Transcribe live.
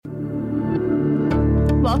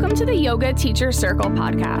Welcome to the Yoga Teacher Circle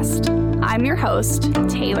podcast. I'm your host,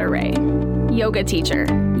 Taylor Ray. Yoga teacher,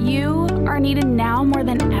 you are needed now more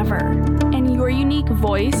than ever, and your unique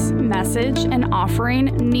voice, message, and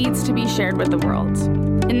offering needs to be shared with the world.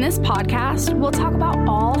 In this podcast, we'll talk about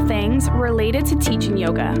all things related to teaching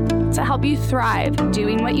yoga to help you thrive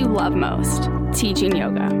doing what you love most, teaching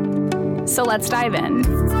yoga. So let's dive in.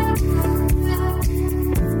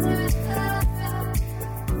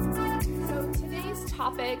 So today's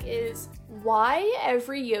topic is why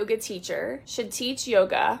every yoga teacher should teach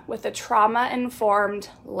yoga with a trauma-informed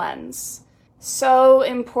lens. So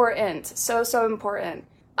important, so important.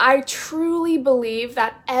 I truly believe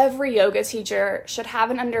that every yoga teacher should have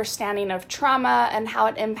an understanding of trauma and how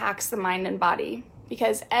it impacts the mind and body,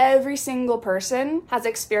 because every single person has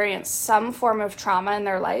experienced some form of trauma in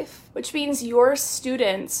their life, which means your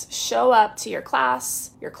students show up to your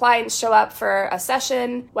class, your clients show up for a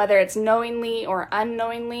session, whether it's knowingly or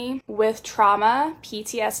unknowingly, with trauma,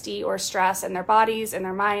 PTSD, or stress in their bodies and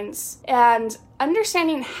their minds. And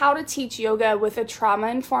understanding how to teach yoga with a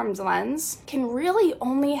trauma-informed lens can really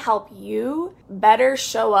only help you better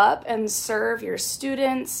show up and serve your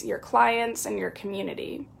students, your clients, and your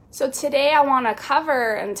community. So today I want to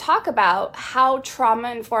cover and talk about how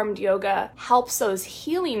trauma-informed yoga helps those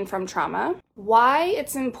healing from trauma, why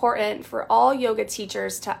it's important for all yoga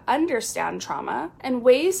teachers to understand trauma, and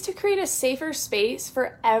ways to create a safer space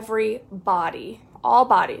for every body, all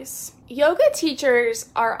bodies. Yoga teachers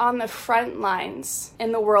are on the front lines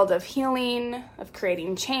in the world of healing, of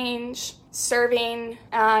creating change, serving,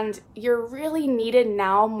 and you're really needed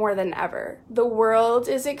now more than ever. The world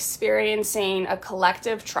is experiencing a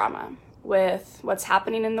collective trauma with what's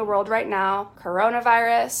happening in the world right now,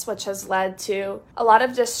 coronavirus, which has led to a lot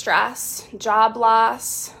of distress, job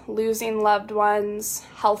loss, losing loved ones,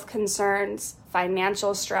 health concerns,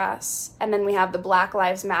 financial stress, and then we have the Black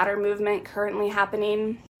Lives Matter movement currently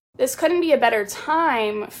happening. This couldn't be a better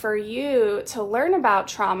time for you to learn about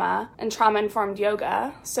trauma and trauma-informed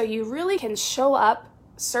yoga so you really can show up,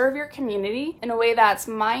 serve your community in a way that's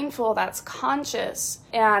mindful, that's conscious,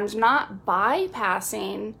 and not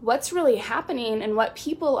bypassing what's really happening and what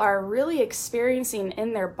people are really experiencing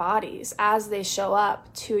in their bodies as they show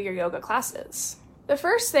up to your yoga classes. The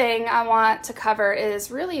first thing I want to cover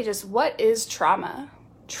is really just what is trauma?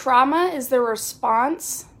 Trauma is the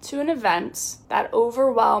response to an event that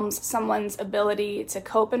overwhelms someone's ability to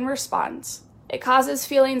cope and respond. It causes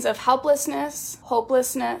feelings of helplessness,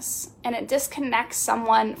 hopelessness, and it disconnects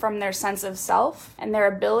someone from their sense of self and their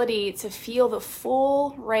ability to feel the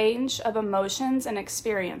full range of emotions and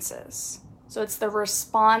experiences. So it's the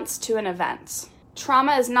response to an event.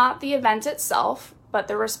 Trauma is not the event itself, but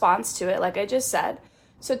the response to it, like I just said.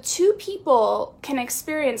 So two people can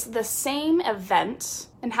experience the same event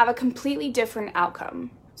and have a completely different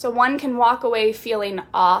outcome. So one can walk away feeling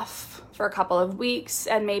off for a couple of weeks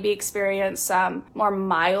and maybe experience some more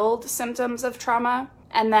mild symptoms of trauma.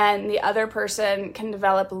 And then the other person can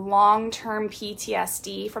develop long-term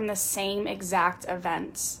PTSD from the same exact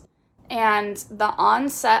event. And the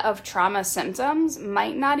onset of trauma symptoms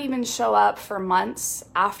might not even show up for months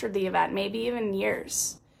after the event, maybe even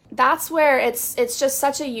years. That's where it's just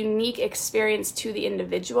such a unique experience to the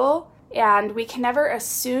individual, and we can never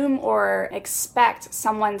assume or expect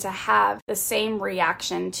someone to have the same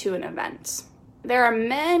reaction to an event. There are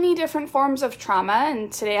many different forms of trauma,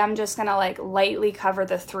 and today I'm just gonna lightly cover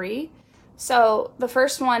the three. So the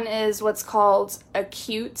first one is what's called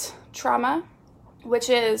acute trauma, which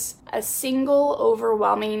is a single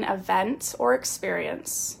overwhelming event or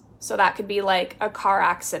experience. So that could be like a car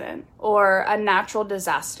accident or a natural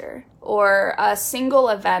disaster or a single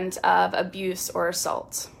event of abuse or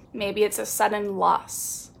assault. Maybe it's a sudden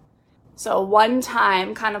loss. So one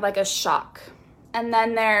time, kind of like a shock. And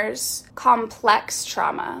then there's complex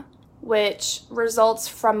trauma, which results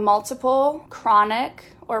from multiple chronic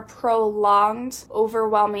or prolonged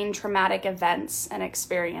overwhelming traumatic events and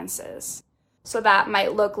experiences. So that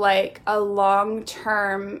might look like a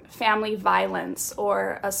long-term family violence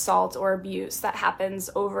or assault or abuse that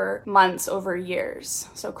happens over months, over years,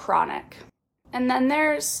 so chronic. And then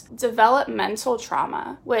there's developmental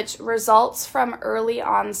trauma, which results from early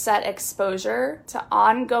onset exposure to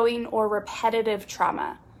ongoing or repetitive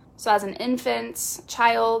trauma. So as an infant,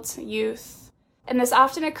 child, youth. And this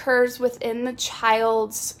often occurs within the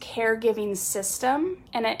child's caregiving system,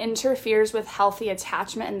 and it interferes with healthy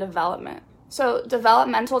attachment and development. So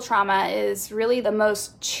developmental trauma is really the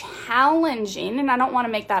most challenging, and I don't want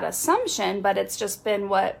to make that assumption, but it's just been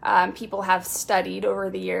what people have studied over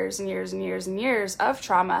the years and years and years and years of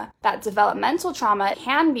trauma. That developmental trauma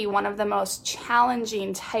can be one of the most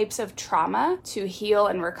challenging types of trauma to heal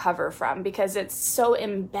and recover from, because it's so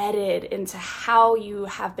embedded into how you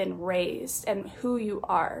have been raised and who you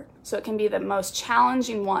are. So it can be the most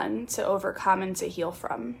challenging one to overcome and to heal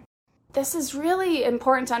from. This is really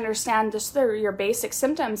important to understand just your basic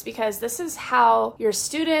symptoms, because this is how your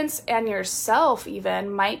students and yourself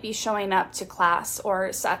even might be showing up to class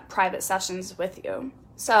or private sessions with you.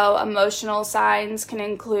 So emotional signs can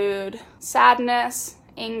include sadness,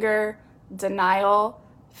 anger, denial,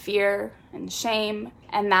 fear, and shame.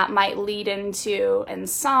 And that might lead into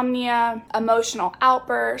insomnia, emotional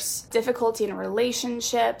outbursts, difficulty in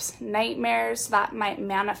relationships, nightmares that might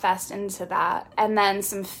manifest into that. And then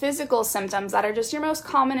some physical symptoms that are just your most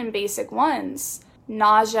common and basic ones: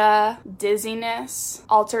 nausea, dizziness,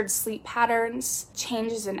 altered sleep patterns,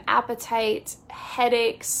 changes in appetite,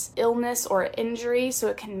 headaches, illness or injury, so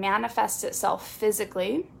it can manifest itself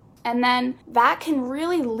physically. And then that can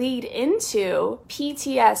really lead into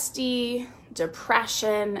PTSD,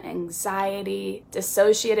 depression, anxiety,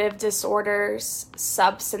 dissociative disorders,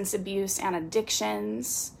 substance abuse and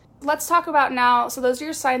addictions. Let's talk about now, so those are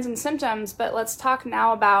your signs and symptoms, but let's talk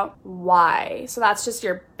now about why. So that's just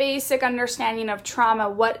your basic understanding of trauma.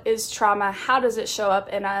 What is trauma? How does it show up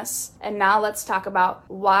in us? And now let's talk about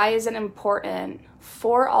why is it important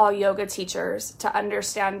for all yoga teachers to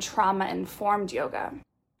understand trauma-informed yoga.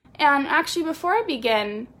 And actually, before I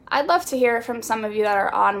begin, I'd love to hear from some of you that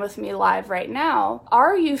are on with me live right now.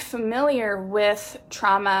 Are you familiar with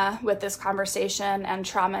trauma, with this conversation and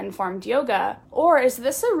trauma-informed yoga? Or is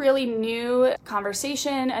this a really new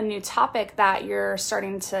conversation, a new topic that you're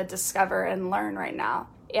starting to discover and learn right now,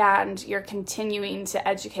 and you're continuing to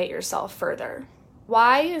educate yourself further?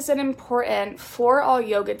 Why is it important for all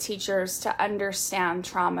yoga teachers to understand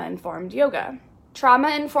trauma-informed yoga?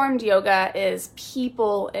 Trauma-informed yoga is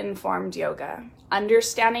people-informed yoga.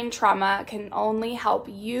 Understanding trauma can only help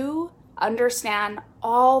you understand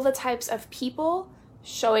all the types of people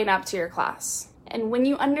showing up to your class. And when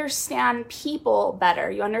you understand people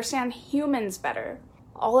better, you understand humans better,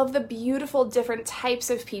 all of the beautiful different types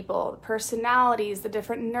of people, the personalities, the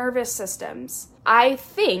different nervous systems, I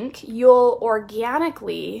think you'll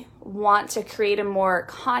organically want to create a more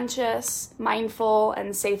conscious, mindful,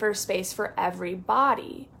 and safer space for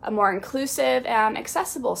everybody, a more inclusive and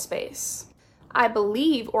accessible space. I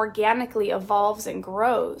believe organically evolves and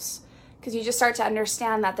grows because you just start to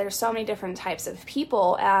understand that there's so many different types of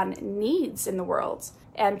people and needs in the world,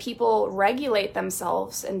 and people regulate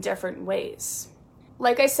themselves in different ways.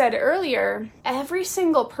 Like I said earlier, every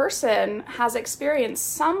single person has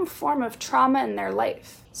experienced some form of trauma in their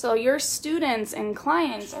life. So your students and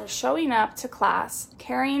clients are showing up to class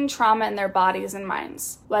carrying trauma in their bodies and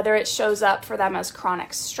minds, whether it shows up for them as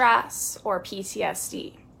chronic stress or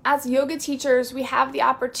PTSD. As yoga teachers, we have the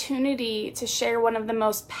opportunity to share one of the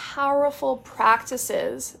most powerful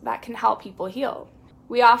practices that can help people heal.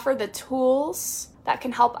 We offer the tools that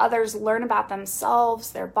can help others learn about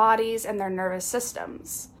themselves, their bodies, and their nervous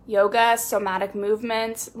systems. Yoga, somatic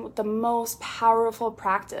movement, the most powerful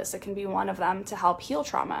practice. It can be one of them to help heal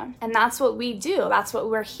trauma. And that's what we do. That's what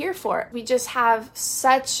we're here for. We just have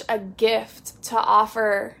such a gift to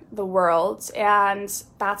offer the world, and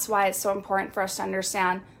that's why it's so important for us to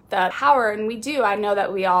understand the power, and we do. I know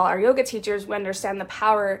that we all are yoga teachers. We understand the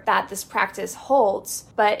power that this practice holds,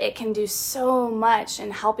 but it can do so much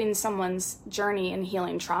in helping someone's journey in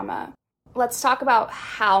healing trauma. Let's talk about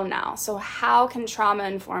how now. So how can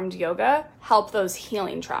trauma-informed yoga help those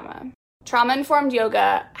healing trauma? Trauma-informed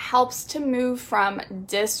yoga helps to move from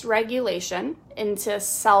dysregulation into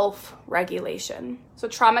self-regulation. So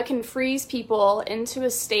trauma can freeze people into a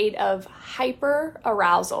state of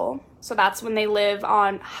hyper-arousal. So that's when they live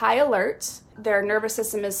on high alert, their nervous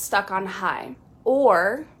system is stuck on high.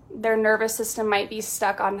 Or their nervous system might be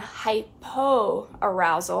stuck on hypoarousal,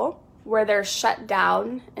 where they're shut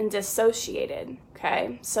down and dissociated,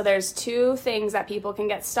 okay? So there's two things that people can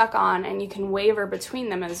get stuck on, and you can waver between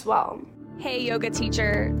them as well. Hey, yoga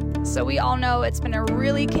teacher. So we all know it's been a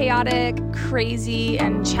really chaotic, crazy,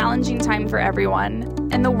 and challenging time for everyone,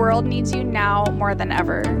 and the world needs you now more than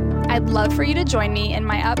ever. I'd love for you to join me in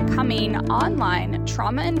my upcoming online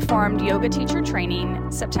trauma-informed yoga teacher training,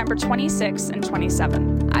 September 26th and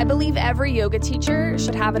 27th. I believe every yoga teacher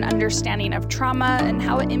should have an understanding of trauma and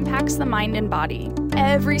how it impacts the mind and body.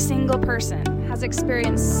 Every single person has has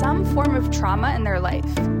experienced some form of trauma in their life,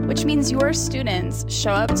 which means your students show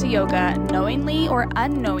up to yoga knowingly or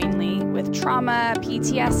unknowingly with trauma,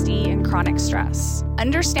 PTSD, and chronic stress.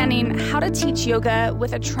 Understanding how to teach yoga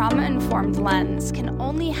with a trauma-informed lens can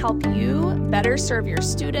only help you better serve your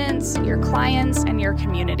students, your clients, and your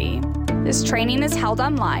community. This training is held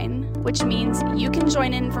online, which means you can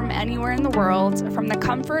join in from anywhere in the world from the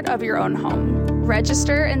comfort of your own home.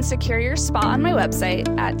 Register and secure your spot on my website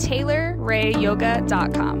at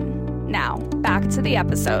taylorrayyoga.com. Now, back to the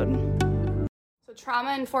episode. So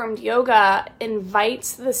trauma-informed yoga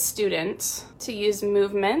invites the student to use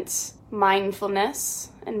movement, mindfulness,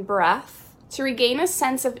 and breath to regain a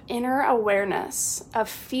sense of inner awareness, of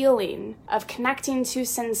feeling, of connecting to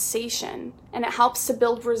sensation. And it helps to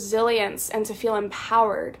build resilience and to feel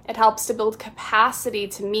empowered. It helps to build capacity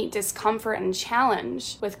to meet discomfort and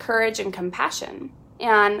challenge with courage and compassion.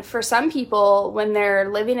 And for some people, when they're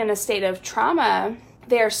living in a state of trauma,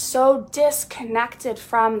 they're so disconnected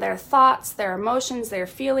from their thoughts, their emotions, their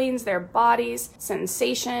feelings, their bodies,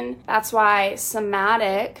 sensation. That's why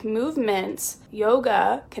somatic movement,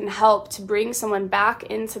 yoga, can help to bring someone back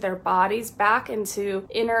into their bodies, back into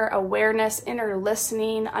inner awareness, inner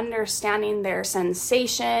listening, understanding their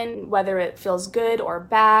sensation, whether it feels good or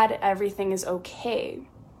bad, everything is okay.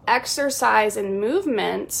 Exercise and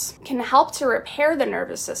movement can help to repair the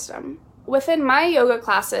nervous system. Within my yoga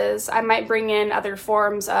classes, I might bring in other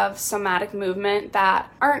forms of somatic movement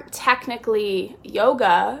that aren't technically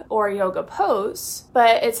yoga or yoga pose,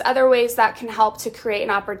 but it's other ways that can help to create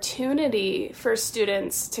an opportunity for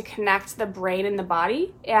students to connect the brain and the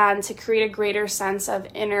body and to create a greater sense of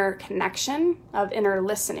inner connection, of inner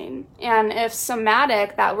listening. And if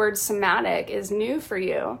somatic, that word somatic, is new for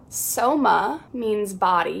you, soma means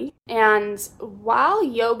body. And while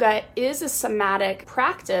yoga is a somatic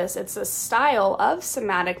practice, it's a style of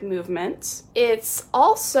somatic movement, it's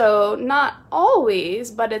also not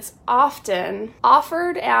always, but it's often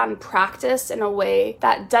offered and practiced in a way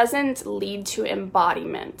that doesn't lead to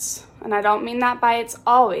embodiment. And I don't mean that by it's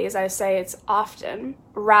always, I say it's often.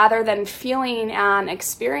 Rather than feeling and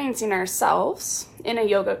experiencing ourselves in a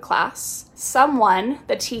yoga class, someone,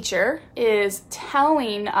 the teacher, is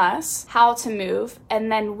telling us how to move,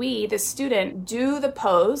 and then we, the student, do the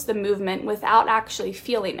pose, the movement, without actually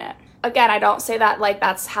feeling it. Again, I don't say that like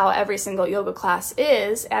that's how every single yoga class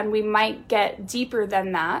is, and we might get deeper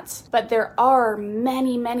than that, but there are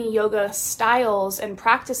many, many yoga styles and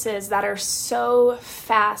practices that are so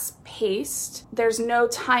fast-paced. There's no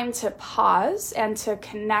time to pause and to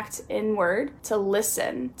connect inward, to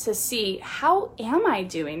listen, to see, how am I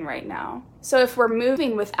doing right now? So if we're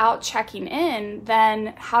moving without checking in,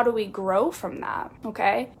 then how do we grow from that,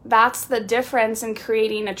 okay? That's the difference in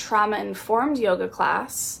creating a trauma-informed yoga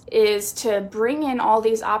class, is to bring in all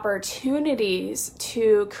these opportunities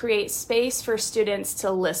to create space for students to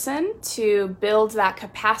listen, to build that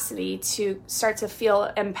capacity to start to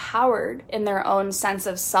feel empowered in their own sense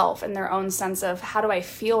of self, in their own sense of, how do I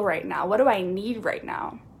feel right now? What do I need right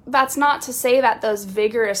now? That's not to say that those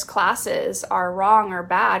vigorous classes are wrong or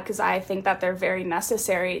bad, because I think that they're very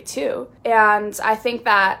necessary too. And I think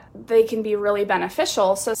that they can be really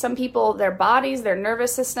beneficial. So some people, their bodies, their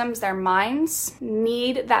nervous systems, their minds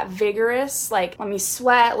need that vigorous, like, let me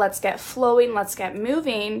sweat, let's get flowing, let's get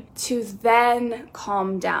moving, to then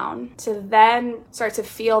calm down, to then start to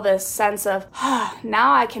feel this sense of,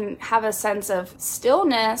 now I can have a sense of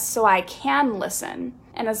stillness so I can listen.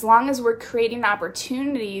 And as long as we're creating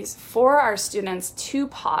opportunities for our students to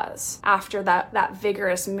pause after that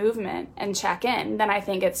vigorous movement and check in, then I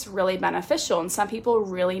think it's really beneficial. And some people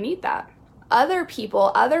really need that. Other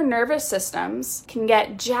people, other nervous systems can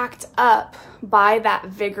get jacked up by that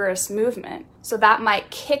vigorous movement. So that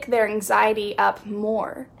might kick their anxiety up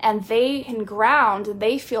more. And they can ground,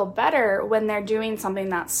 they feel better when they're doing something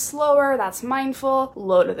that's slower, that's mindful,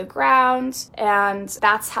 low to the ground. And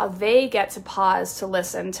that's how they get to pause, to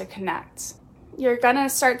listen, to connect. You're gonna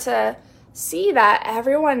start to see that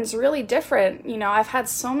everyone's really different. You know, I've had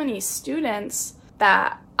so many students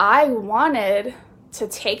that I wanted to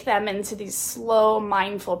take them into these slow,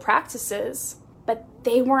 mindful practices, but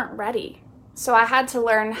they weren't ready. So I had to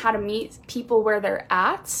learn how to meet people where they're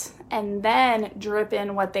at and then drip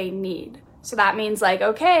in what they need. So that means like,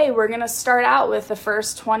 okay, we're gonna start out with the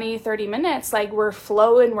first 20, 30 minutes, like we're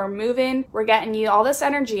flowing, we're moving, we're getting you all this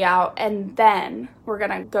energy out, and then we're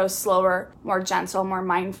gonna go slower, more gentle, more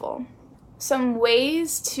mindful. Some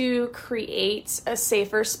ways to create a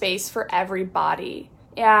safer space for everybody.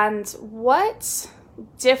 And what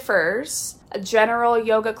differs a general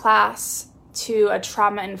yoga class to a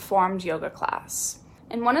trauma-informed yoga class?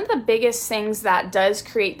 And one of the biggest things that does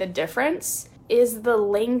create the difference is the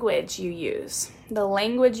language you use, the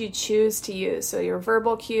language you choose to use. So your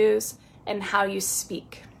verbal cues and how you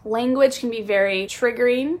speak. Language can be very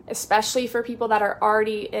triggering, especially for people that are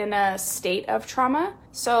already in a state of trauma.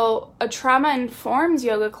 So a trauma-informed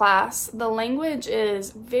yoga class, the language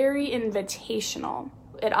is very invitational.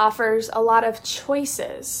 It offers a lot of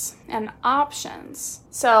choices and options.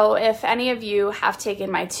 So if any of you have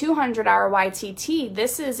taken my 200-hour YTT,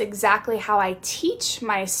 this is exactly how I teach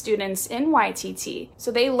my students in YTT.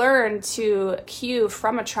 So they learn to cue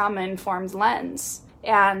from a trauma-informed lens,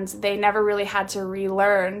 and they never really had to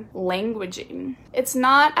relearn languaging. It's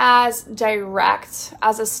not as direct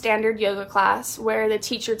as a standard yoga class where the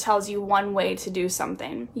teacher tells you one way to do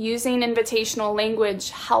something. Using invitational language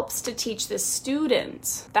helps to teach the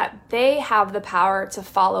student that they have the power to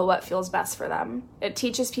follow what feels best for them. It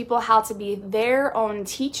teaches people how to be their own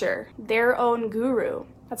teacher, their own guru.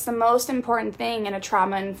 That's the most important thing in a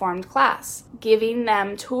trauma-informed class, giving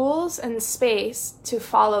them tools and space to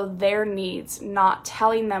follow their needs, not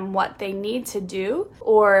telling them what they need to do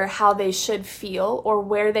or how they should feel or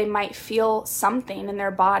where they might feel something in their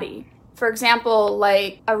body. For example,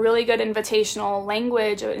 like a really good invitational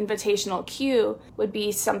language or invitational cue would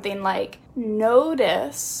be something like,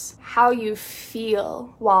 notice how you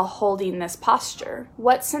feel while holding this posture.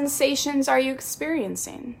 What sensations are you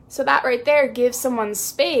experiencing? So that right there gives someone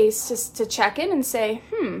space to check in and say,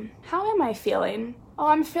 how am I feeling? Oh,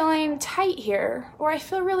 I'm feeling tight here, or I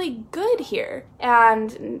feel really good here.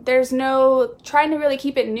 And there's no, trying to really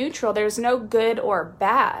keep it neutral, there's no good or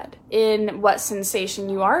bad in what sensation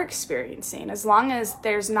you are experiencing, as long as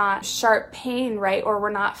there's not sharp pain, right? Or we're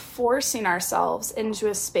not forcing ourselves into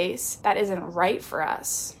a space that isn't right for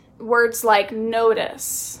us. Words like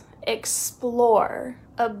notice, explore,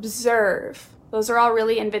 observe, those are all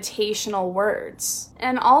really invitational words.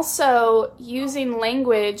 And also using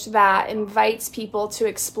language that invites people to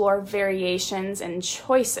explore variations and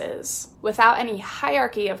choices without any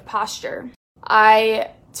hierarchy of posture.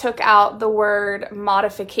 I took out the word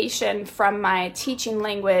modification from my teaching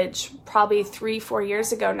language probably 3-4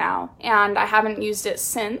 years ago now, and I haven't used it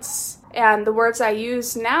since. And the words I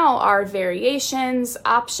use now are variations,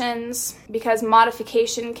 options, because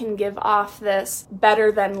modification can give off this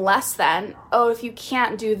better than, less than. Oh, if you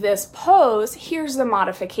can't do this pose, here's the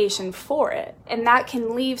modification for it. And that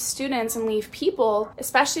can leave students and leave people,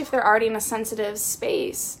 especially if they're already in a sensitive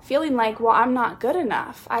space, feeling like, well, I'm not good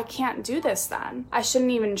enough. I can't do this then. I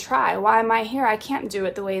shouldn't even try. Why am I here? I can't do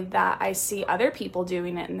it the way that I see other people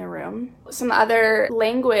doing it in the room. Some other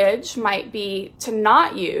language might be to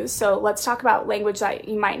not use. So let's talk about language that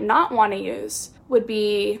you might not want to use. Would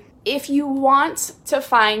be, if you want to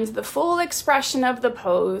find the full expression of the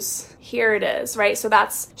pose, here it is, right? So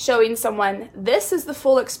that's showing someone this is the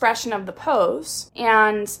full expression of the pose.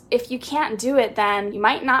 And if you can't do it, then you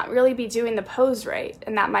might not really be doing the pose right.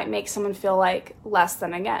 And that might make someone feel like less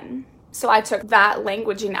than again. So I took that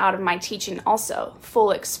languaging out of my teaching also,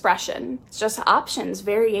 full expression. It's just options,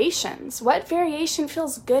 variations. What variation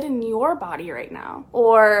feels good in your body right now?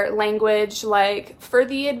 Or language like, for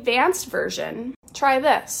the advanced version, try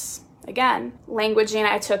this. Again, languaging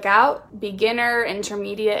I took out, beginner,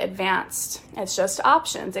 intermediate, advanced. It's just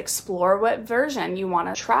options. Explore what version you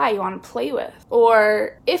want to try, you want to play with.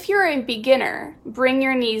 Or if you're a beginner, bring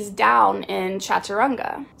your knees down in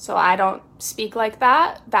chaturanga. So I don't speak like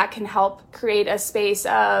that. That can help create a space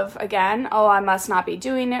of, again, oh, I must not be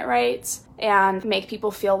doing it right, and make people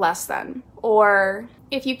feel less than. Or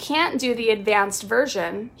if you can't do the advanced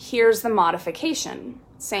version, here's the modification.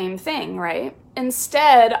 Same thing, right?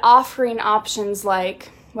 Instead, offering options like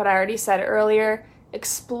what I already said earlier,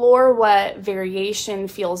 explore what variation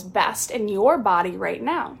feels best in your body right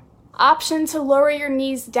now. Option to lower your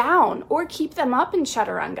knees down or keep them up in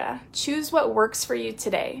chaturanga. Choose what works for you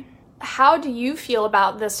today. How do you feel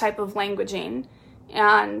about this type of languaging?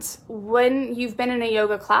 And when you've been in a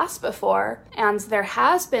yoga class before and there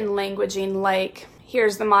has been languaging like,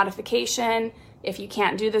 here's the modification, if you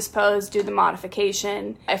can't do this pose, do the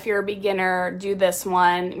modification. If you're a beginner, do this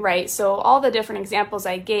one, right? So all the different examples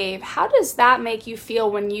I gave, how does that make you feel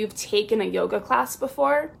when you've taken a yoga class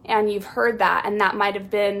before and you've heard that and that might have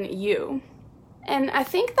been you? And I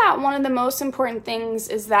think that one of the most important things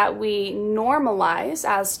is that we normalize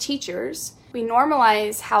as teachers, we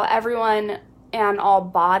normalize how everyone and all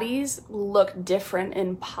bodies look different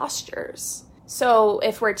in postures. So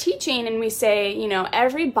if we're teaching and we say, you know,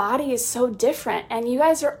 every body is so different and you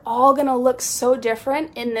guys are all gonna look so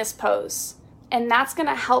different in this pose. And that's going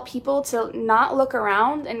to help people to not look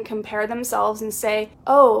around and compare themselves and say,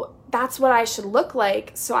 oh, that's what I should look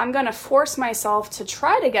like, so I'm going to force myself to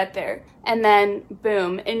try to get there. And then,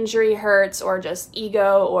 boom, injury hurts, or just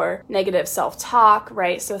ego or negative self-talk,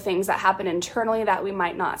 right? So things that happen internally that we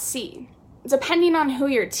might not see. Depending on who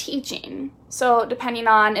you're teaching, so depending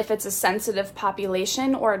on if it's a sensitive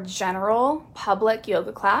population or a general public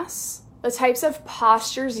yoga class, the types of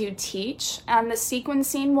postures you teach and the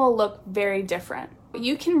sequencing will look very different.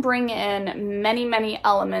 You can bring in many, many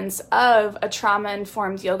elements of a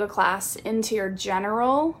trauma-informed yoga class into your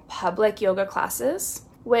general public yoga classes,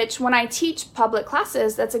 which when I teach public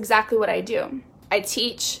classes, that's exactly what I do. I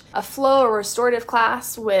teach a flow or restorative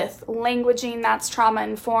class with languaging that's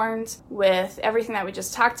trauma-informed, with everything that we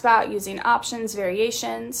just talked about, using options,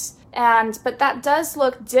 variations. But that does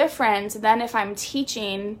look different than if I'm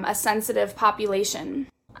teaching a sensitive population.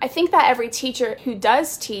 I think that every teacher who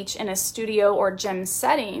does teach in a studio or gym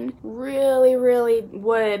setting really, really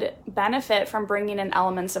would benefit from bringing in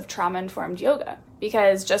elements of trauma-informed yoga.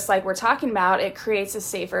 Because just like we're talking about, it creates a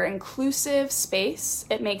safer, inclusive space.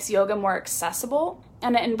 It makes yoga more accessible,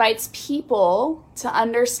 and it invites people to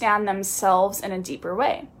understand themselves in a deeper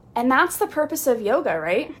way. And that's the purpose of yoga,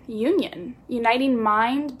 right? Union, uniting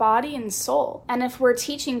mind, body, and soul. And if we're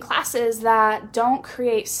teaching classes that don't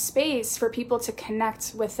create space for people to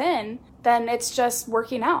connect within, then it's just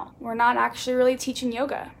working out. We're not actually really teaching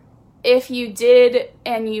yoga. If you did,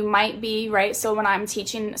 and you might be, right? So when I'm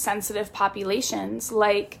teaching sensitive populations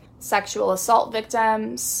like sexual assault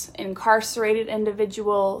victims, incarcerated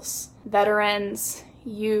individuals, veterans,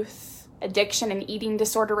 youth, addiction and eating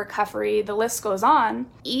disorder recovery, the list goes on.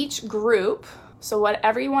 Each group, so what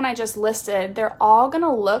everyone I just listed, they're all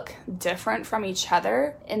gonna look different from each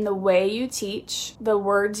other in the way you teach, the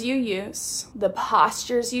words you use, the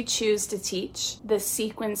postures you choose to teach, the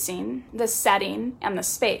sequencing, the setting, and the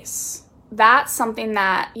space. That's something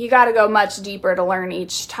that you gotta go much deeper to learn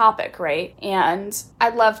each topic, right? And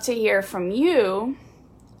I'd love to hear from you.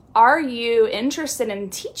 Are you interested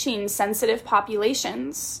in teaching sensitive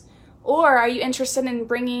populations? Or are you interested in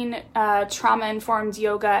bringing trauma-informed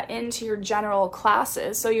yoga into your general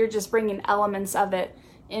classes, so you're just bringing elements of it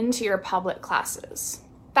into your public classes?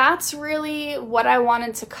 That's really what I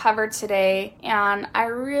wanted to cover today, and I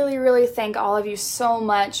really, really thank all of you so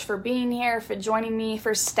much for being here, for joining me,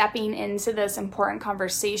 for stepping into this important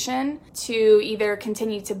conversation to either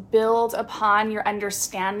continue to build upon your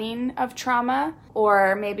understanding of trauma,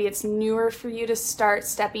 or maybe it's newer for you to start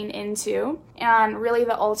stepping into. And really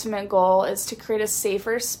the ultimate goal is to create a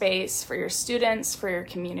safer space for your students, for your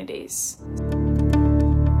communities.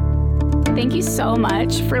 Thank you so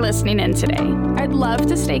much for listening in today. I'd love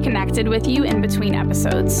to stay connected with you in between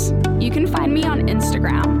episodes. You can find me on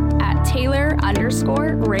Instagram at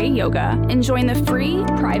Taylor_Ray Yoga and join the free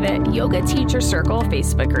private Yoga Teacher Circle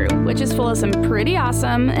Facebook group, which is full of some pretty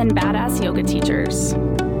awesome and badass yoga teachers.